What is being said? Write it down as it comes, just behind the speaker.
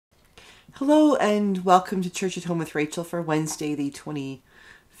Hello and welcome to Church at Home with Rachel for Wednesday, the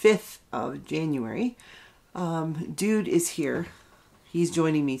 25th of January. Dude is here. He's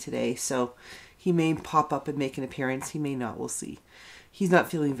joining me today, so he may pop up and make an appearance. He may not. We'll see. He's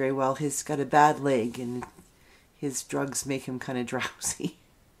not feeling very well. He's got a bad leg and his drugs make him kind of drowsy.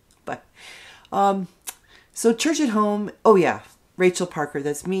 But, so Church at Home. Oh yeah, Rachel Parker.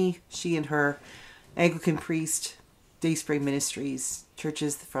 That's me, she and her. Anglican priest, Dayspring Ministries,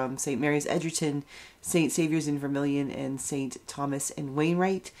 churches from St. Mary's Edgerton, St. Saviour's in Vermilion, and St. Thomas and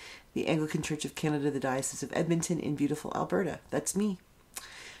Wainwright, the Anglican Church of Canada, the Diocese of Edmonton in beautiful Alberta. That's me.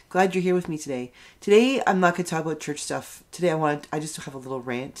 Glad you're here with me today. Today, I'm not going to talk about church stuff. Today, I just have a little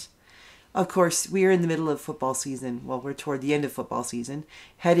rant. Of course, we are in the middle of football season. Well, we're toward the end of football season,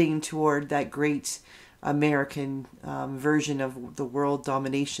 heading toward that great American version of the world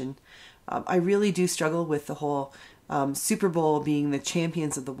domination. I really do struggle with the whole Super Bowl being the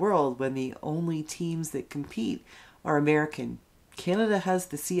champions of the world when the only teams that compete are American. Canada has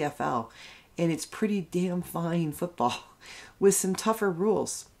the CFL, and it's pretty damn fine football with some tougher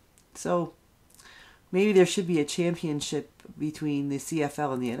rules. So maybe there should be a championship between the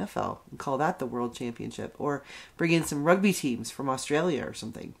CFL and the NFL and call that the World Championship, or bring in some rugby teams from Australia or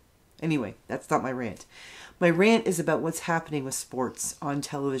something. Anyway, that's not my rant. My rant is about what's happening with sports on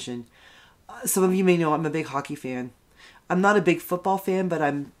television. Some of you may know I'm a big hockey fan. I'm not a big football fan, but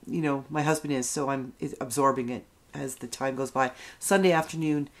my husband is, so I'm absorbing it as the time goes by. Sunday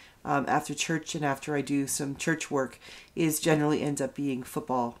afternoon, after church and after I do some church work, generally ends up being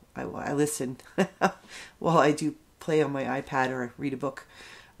football. I listen while I do play on my iPad or read a book.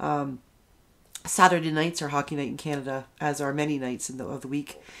 Saturday nights are hockey night in Canada, as are many nights of the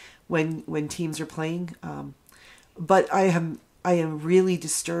week when teams are playing. But I am really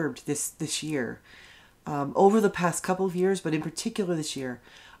disturbed this year, over the past couple of years, but in particular this year,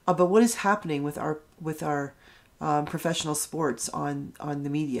 about what is happening with our professional sports on the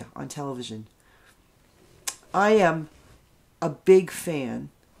media, on television. I am a big fan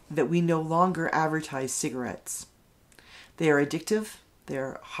that we no longer advertise cigarettes. They are addictive.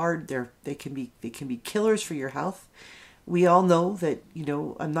 They're hard. They can be killers for your health. We all know that.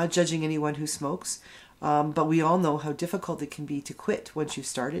 I'm not judging anyone who smokes. But we all know how difficult it can be to quit once you've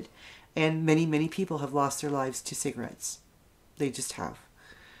started. And many, many people have lost their lives to cigarettes. They just have.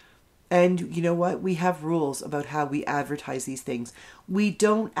 And you know what? We have rules about how we advertise these things. We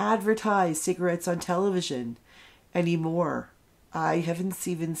don't advertise cigarettes on television anymore. I haven't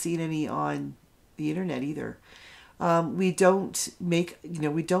even seen any on the internet either. We don't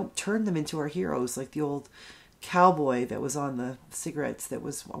turn them into our heroes like the old cowboy that was on the cigarettes that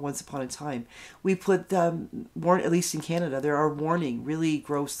was once upon a time. We put at least in Canada, there are really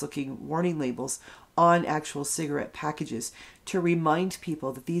gross looking warning labels on actual cigarette packages to remind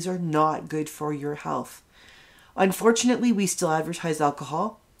people that these are not good for your health. Unfortunately, we still advertise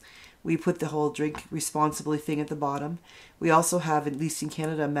alcohol. We put the whole drink responsibly thing at the bottom. We also have, at least in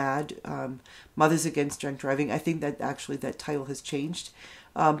Canada, MAD, Mothers Against Drunk Driving. I think that actually that title has changed.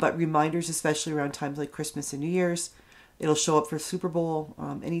 But reminders, especially around times like Christmas and New Year's. It'll show up for Super Bowl.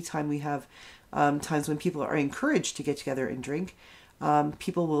 Anytime we have times when people are encouraged to get together and drink,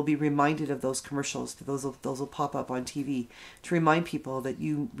 people will be reminded of those commercials. Those will pop up on TV to remind people that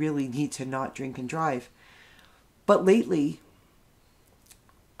you really need to not drink and drive. But lately,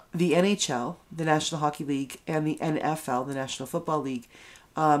 the NHL, the National Hockey League, and the NFL, the National Football League,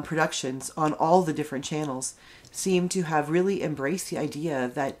 productions on all the different channels seem to have really embraced the idea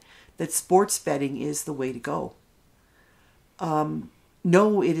that sports betting is the way to go.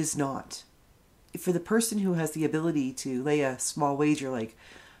 No, it is not. For the person who has the ability to lay a small wager like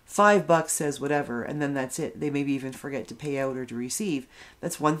 $5 says whatever, and then that's it, they maybe even forget to pay out or to receive,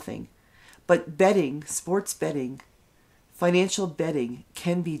 that's one thing. But betting, sports betting, financial betting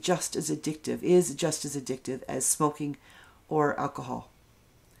can be just as addictive, is just as addictive as smoking or alcohol.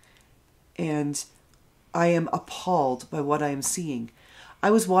 And I am appalled by what I am seeing. I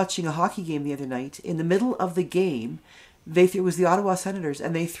was watching a hockey game the other night. In the middle of the game, it was the Ottawa Senators,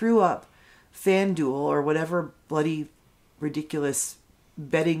 and they threw up FanDuel or whatever bloody ridiculous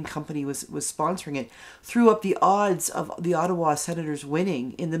betting company was sponsoring it, threw up the odds of the Ottawa Senators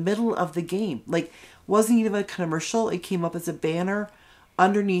winning in the middle of the game. Like, wasn't even a commercial. It came up as a banner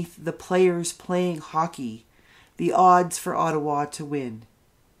underneath the players playing hockey, the odds for Ottawa to win.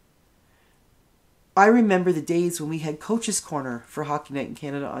 I remember the days when we had Coach's Corner for Hockey Night in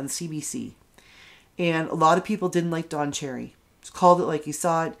Canada on CBC. And a lot of people didn't like Don Cherry. Called it like you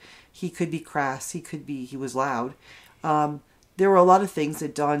saw it. He could be crass. He was loud. There were a lot of things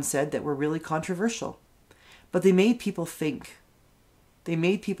that Don said that were really controversial. But they made people think. They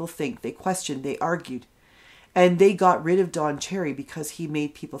made people think. They questioned. They argued. And they got rid of Don Cherry because he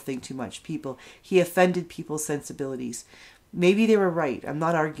made people think too much. He offended people's sensibilities. Maybe they were right. I'm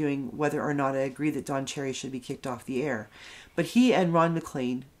not arguing whether or not I agree that Don Cherry should be kicked off the air. But he and Ron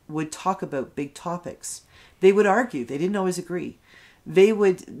MacLean would talk about big topics. They would argue. They didn't always agree. They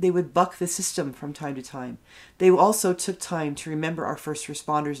would buck the system from time to time. They also took time to remember our first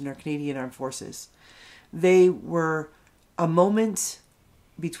responders and our Canadian Armed Forces. They were a moment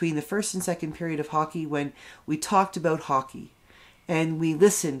between the first and second period of hockey when we talked about hockey and we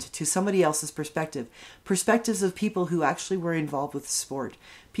listened to somebody else's perspectives of people who actually were involved with the sport,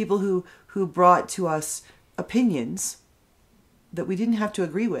 people who brought to us opinions that we didn't have to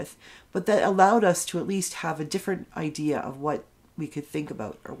agree with, but that allowed us to at least have a different idea of what we could think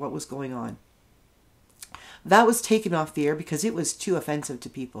about or what was going on. That was taken off the air because it was too offensive to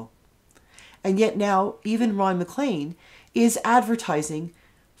people. And yet now even Ron MacLean is advertising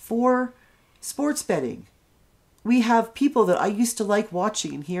for sports betting. We have people that I used to like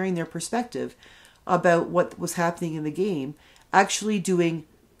watching and hearing their perspective about what was happening in the game actually doing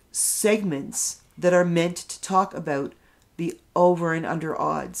segments that are meant to talk about the over and under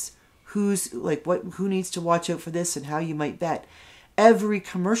odds. Who needs to watch out for this and how you might bet. Every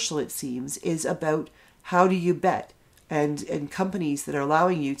commercial, it seems, is about how do you bet, and companies that are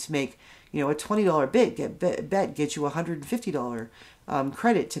allowing you to make a $20 bet gets you a $150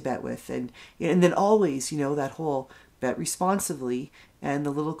 credit to bet with, and then always that whole bet responsibly and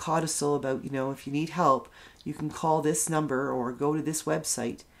the little codicil about if you need help you can call this number or go to this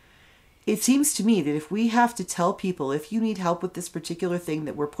website. It seems to me that if we have to tell people, if you need help with this particular thing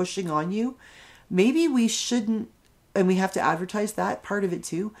that we're pushing on you, maybe we shouldn't, and we have to advertise that part of it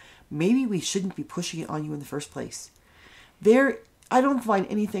too, maybe we shouldn't be pushing it on you in the first place. I don't find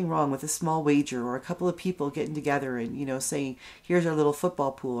anything wrong with a small wager or a couple of people getting together and, saying, here's our little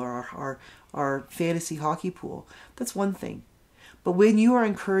football pool or our fantasy hockey pool. That's one thing. But when you are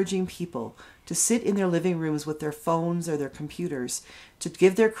encouraging people to sit in their living rooms with their phones or their computers, to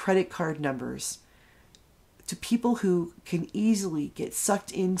give their credit card numbers to people who can easily get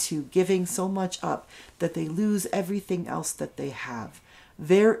sucked into giving so much up that they lose everything else that they have,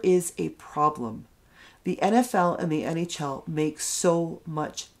 there is a problem. The NFL and the NHL make so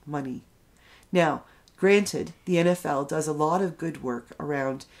much money. Now, granted, the NFL does a lot of good work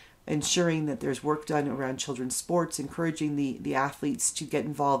around ensuring that there's work done around children's sports, encouraging the athletes to get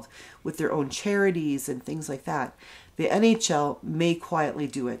involved with their own charities and things like that. The NHL may quietly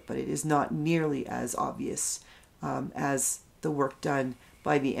do it, but it is not nearly as obvious as the work done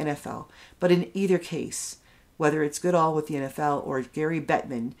by the NFL. But in either case, whether it's Goodall with the NFL or Gary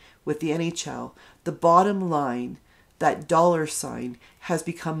Bettman with the NHL, the bottom line, that dollar sign, has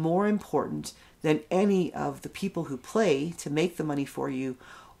become more important than any of the people who play to make the money for you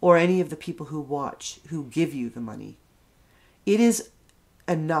or any of the people who watch, who give you the money. It is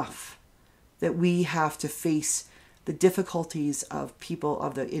enough that we have to face the difficulties of people,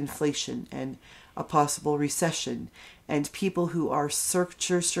 of the inflation and a possible recession, and people who are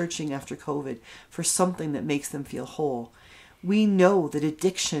searching after COVID for something that makes them feel whole. We know that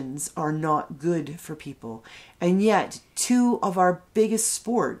addictions are not good for people. And yet, two of our biggest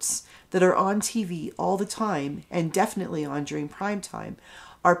sports that are on TV all the time, and definitely on during prime time,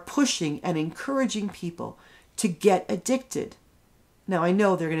 are pushing and encouraging people to get addicted. Now, I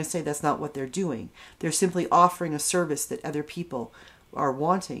know they're going to say that's not what they're doing. They're simply offering a service that other people are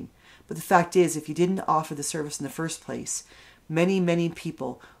wanting. But the fact is, if you didn't offer the service in the first place, many, many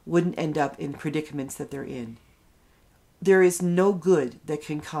people wouldn't end up in predicaments that they're in. There is no good that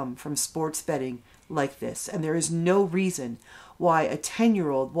can come from sports betting like this. And there is no reason why a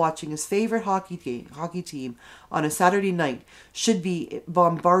 10-year-old watching his favorite hockey team on a Saturday night should be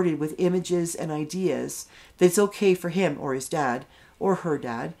bombarded with images and ideas that it's okay for him or his dad or her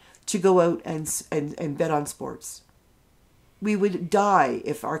dad to go out and bet on sports. We would die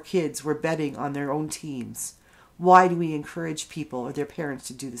if our kids were betting on their own teams. Why do we encourage people or their parents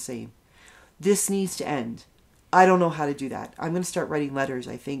to do the same? This needs to end. I don't know how to do that. I'm going to start writing letters,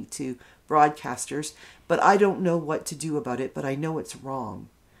 I think, to broadcasters, but I don't know what to do about it, but I know it's wrong.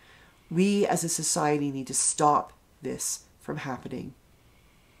 We as a society need to stop this from happening.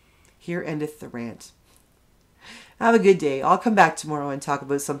 Here endeth the rant. Have a good day. I'll come back tomorrow and talk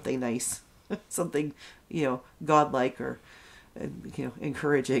about something nice, something, godlike or,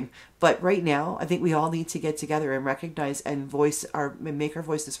 encouraging. But right now, I think we all need to get together and recognize and make our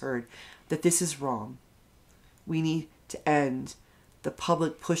voices heard that this is wrong. We need to end the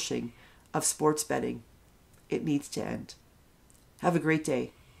public pushing of sports betting. It needs to end. Have a great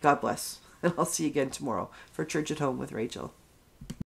day. God bless. And I'll see you again tomorrow for Church at Home with Rachael.